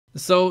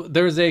So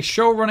there's a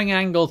show running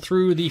angle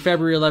through the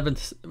February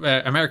 11th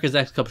America's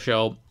X Cup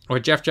show where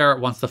Jeff Jarrett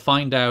wants to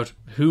find out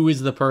who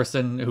is the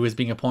person who is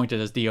being appointed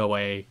as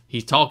DOA.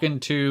 He's talking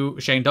to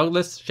Shane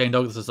Douglas. Shane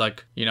Douglas is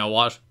like, you know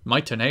what?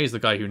 Mike Tenay is the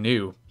guy who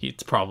knew.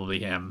 It's probably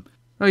him.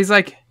 Oh, he's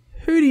like,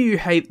 who do you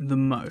hate the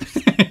most?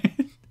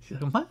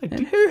 He's like,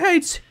 and who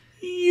hates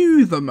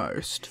you the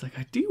most? He's like,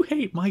 I do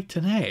hate Mike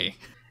Tenay.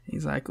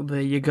 He's like, well,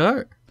 there you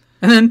go.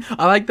 And then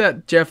I like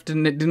that Jeff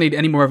didn't need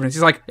any more evidence.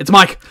 He's like, it's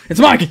Mike. It's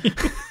Mike.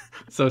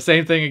 So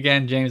same thing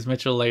again, James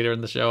Mitchell later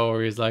in the show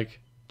where he's like,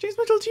 James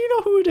Mitchell, do you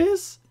know who it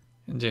is?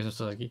 And James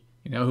Mitchell's like,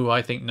 you know who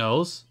I think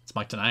knows? It's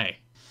Mike Tenay.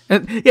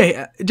 And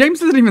yeah, James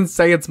doesn't even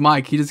say it's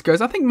Mike. He just goes,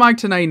 I think Mike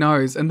Tenay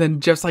knows. And then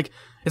Jeff's like,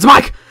 it's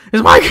Mike!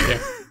 It's Mike!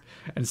 Yeah.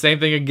 And same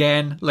thing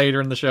again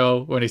later in the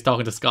show when he's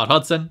talking to Scott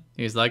Hudson.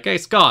 He's like, hey,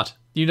 Scott,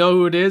 you know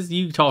who it is?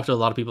 You talk to a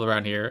lot of people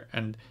around here.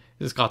 And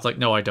Scott's like,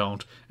 no, I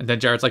don't. And then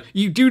Jarrett's like,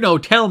 you do know,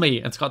 tell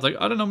me. And Scott's like,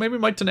 I don't know, maybe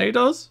Mike Tenay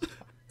does?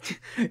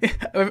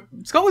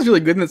 Scott was really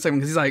good in that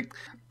segment because he's like,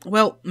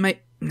 well, mate,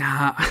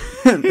 nah.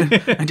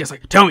 And just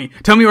like, tell me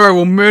or I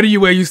will murder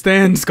you where you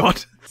stand,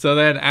 Scott. So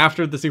then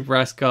after the Super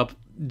S Cup,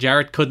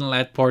 Jarrett couldn't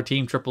let poor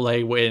Team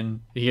AAA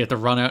win. He had to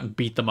run out and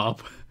beat them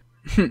up.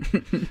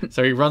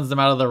 So he runs them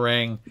out of the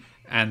ring.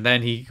 And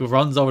then he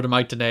runs over to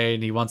Mike Tenay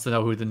and he wants to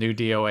know who the new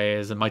DOA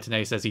is. And Mike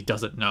Tenay says he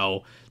doesn't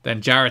know.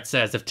 Then Jarrett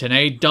says if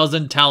Tenay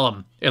doesn't tell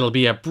him, it'll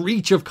be a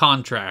breach of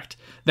contract.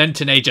 Then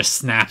Tenay just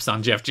snaps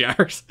on Jeff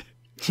Jarrett.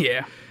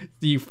 Yeah.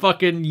 You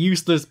fucking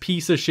useless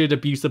piece of shit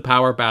abuse of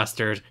power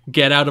bastard.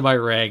 Get out of my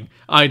ring.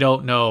 I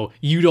don't know.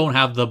 You don't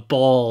have the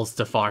balls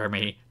to fire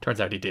me. Turns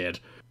out he did.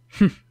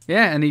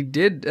 Yeah, and he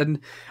did. And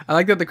I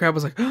like that the crowd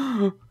was like,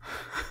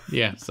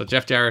 yeah, so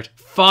Jeff Jarrett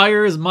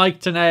fires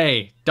Mike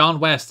Tenay. Don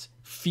West,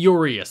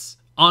 furious,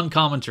 on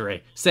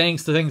commentary, saying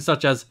things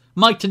such as,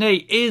 Mike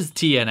Tenay is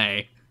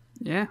TNA.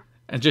 Yeah.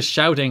 And just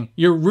shouting,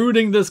 you're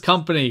ruining this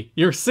company.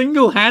 You're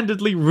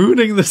single-handedly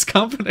ruining this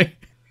company.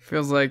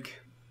 Feels like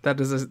that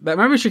is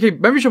maybe we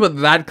should put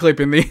that clip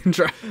in the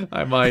intro.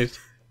 I might.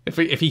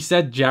 If he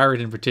said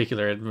Jarrett in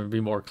particular, it would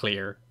be more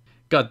clear.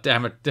 God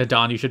damn it,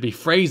 Don, you should be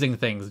phrasing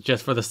things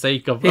just for the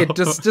sake of... Yeah,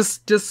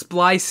 just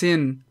splice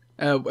in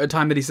a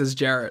time that he says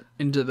Jarrett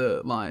into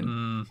the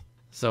line.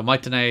 So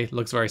Mike Tenay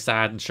looks very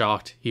sad and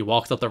shocked. He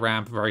walks up the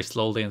ramp very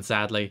slowly and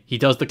sadly. He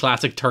does the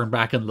classic turn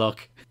back and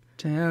look.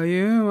 Tell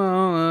you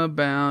all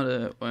about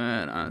it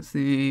when I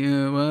see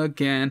you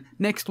again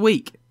next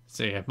week.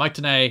 So yeah, Mike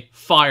Tenay,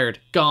 fired,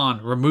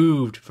 gone,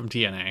 removed from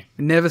TNA.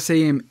 Never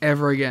see him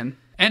ever again.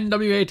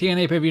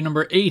 NWA-TNA pay-per-view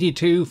number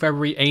 82,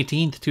 February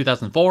 18th,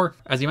 2004.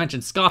 As you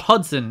mentioned, Scott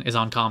Hudson is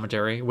on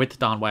commentary with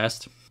Don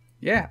West.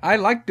 Yeah, I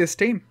liked this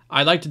team.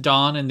 I liked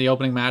Don in the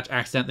opening match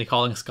accidentally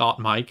calling Scott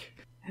Mike.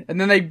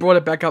 And then they brought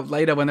it back up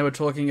later when they were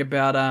talking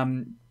about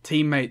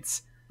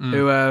teammates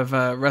who have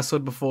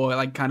wrestled before,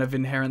 like kind of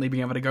inherently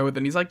being able to go with it.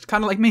 And he's like,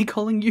 kind of like me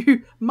calling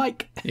you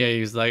Mike. Yeah, he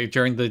was like,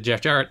 during the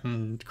Jeff Jarrett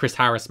and Chris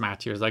Harris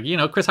match, he was like, you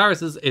know, Chris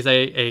Harris is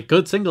a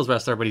good singles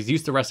wrestler, but he's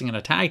used to wrestling in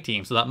a tag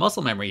team. So that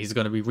muscle memory, he's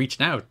going to be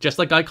reaching out. Just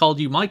like I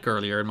called you Mike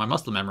earlier in my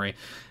muscle memory.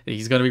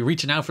 He's going to be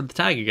reaching out for the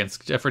tag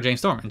for James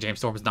Storm. And James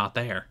Storm is not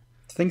there.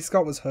 I think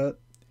Scott was hurt.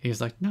 He was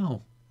like,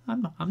 no,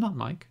 I'm not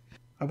Mike.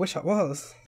 I wish I was.